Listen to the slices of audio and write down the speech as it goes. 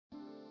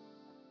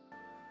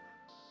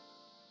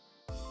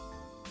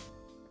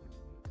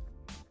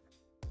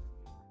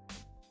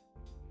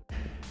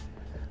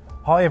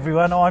Hi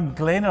everyone, I'm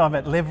Glenn and I'm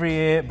at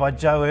Levrier by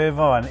Joe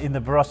Irvine in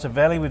the Barossa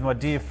Valley with my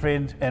dear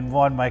friend and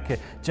winemaker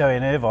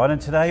Joanne Irvine, and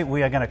today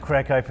we are going to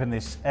crack open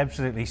this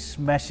absolutely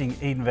smashing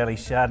Eden Valley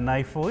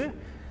Chardonnay for you.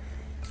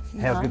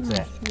 How good's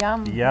that?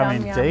 Yum, yum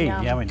indeed,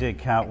 yum indeed.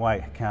 Can't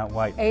wait, can't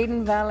wait.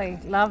 Eden Valley,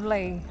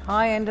 lovely,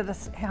 high end of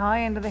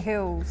the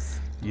hills.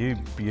 You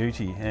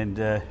beauty,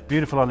 and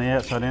beautiful on the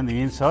outside and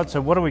the inside.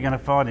 So what are we going to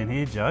find in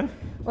here, Joe?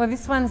 Well,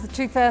 this one's the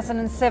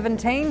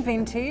 2017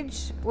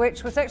 vintage,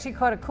 which was actually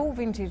quite a cool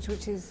vintage,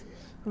 which is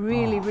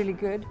really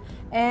good.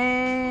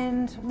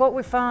 And what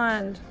we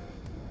find...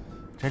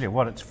 Tell you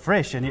what, it's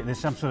fresh and yet there's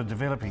some sort of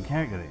developing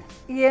character there.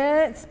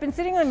 Yeah, it's been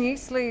sitting on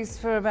yeast leaves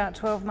for about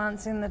 12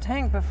 months in the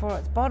tank before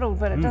it's bottled,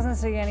 but it doesn't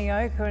see any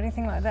oak or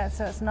anything like that,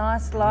 so it's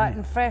nice, light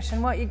and fresh.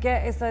 And what you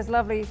get is those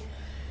lovely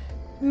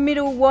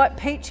middle white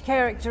peach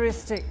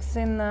characteristics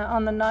on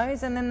the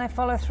nose, and then they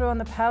follow through on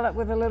the palate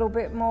with a little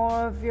bit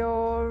more of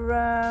your,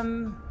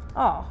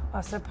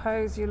 I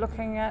suppose you're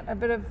looking at a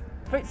bit of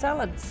fruit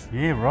salads.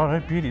 Yeah, right,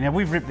 oh beauty. Now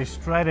we've ripped this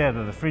straight out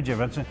of the fridge,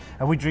 everyone. So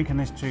are we drinking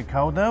this too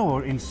cold though,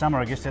 or in summer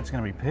I guess that's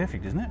going to be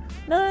perfect, isn't it?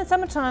 No,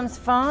 summertime's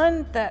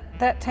fine,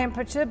 that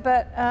temperature,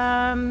 but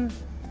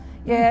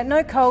yeah,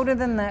 no colder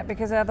than that,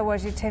 because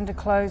otherwise you tend to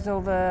close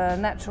all the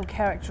natural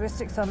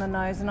characteristics on the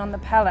nose and on the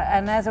palate,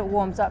 and as it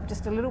warms up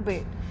just a little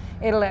bit,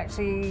 it'll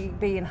actually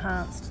be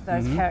enhanced,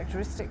 those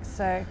characteristics.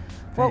 So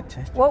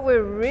what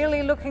we're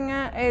really looking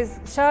at is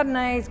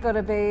Chardonnay's got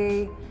to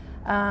be,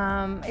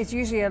 it's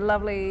usually a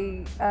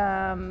lovely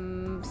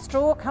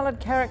straw coloured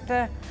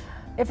character.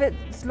 If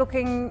it's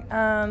looking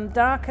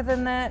darker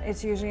than that,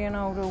 it's usually an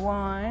older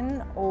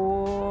wine,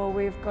 or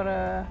we've got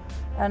a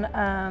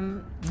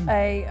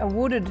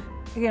wooded,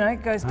 you know,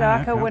 it goes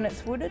darker when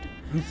it's wooded.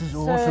 This is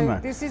awesome, though.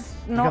 This is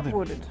not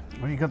wooded.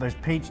 Well, you've got those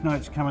peach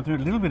notes coming through, a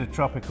little bit of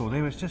tropical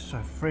there. It's just so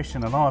fresh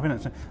and alive, isn't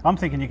it? So I'm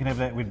thinking you can have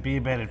that with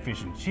beer battered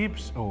fish and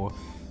chips, or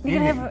you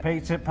can have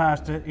pizza,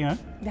 pasta, you know.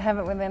 You have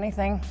it with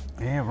anything.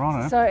 Yeah,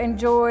 right. So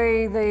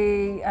enjoy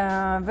the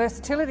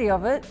versatility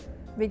of it,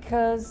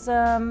 because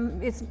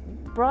it's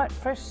bright,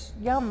 fresh,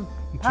 yum.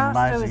 It's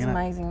pasta amazing, is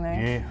amazing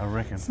there. Yeah, I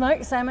reckon.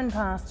 Smoked salmon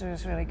pasta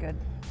is really good.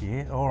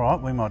 Yeah, all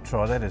right, we might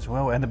try that as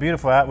well. And the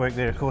beautiful artwork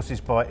there, of course,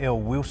 is by L.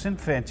 Wilson.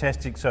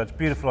 Fantastic, so it's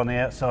beautiful on the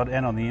outside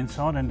and on the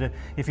inside. And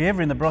if you're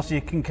ever in the Barossa,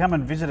 you can come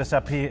and visit us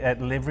up here at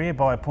Levrier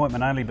by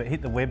appointment only, but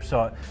hit the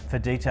website for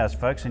details,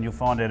 folks, and you'll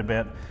find out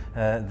about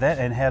that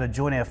and how to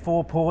join our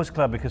 4 Paws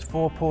Club, because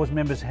 4 Paws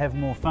members have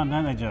more fun,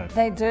 don't they, Joe?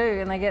 They do,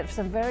 and they get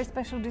some very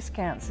special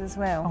discounts as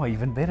well. Oh,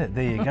 even better.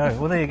 There you go.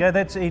 Well, there you go.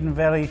 That's Eden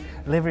Valley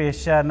Levrier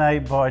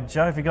Chardonnay by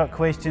Joe. If you've got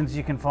questions,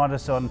 you can find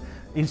us on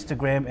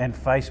Instagram and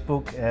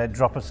Facebook.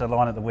 Drop us a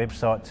line at the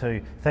website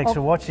too. Thanks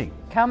for watching.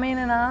 Come in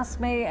and ask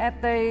me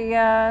at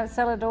the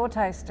cellar door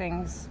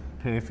tastings.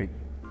 Perfect.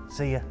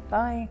 See ya.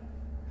 Bye.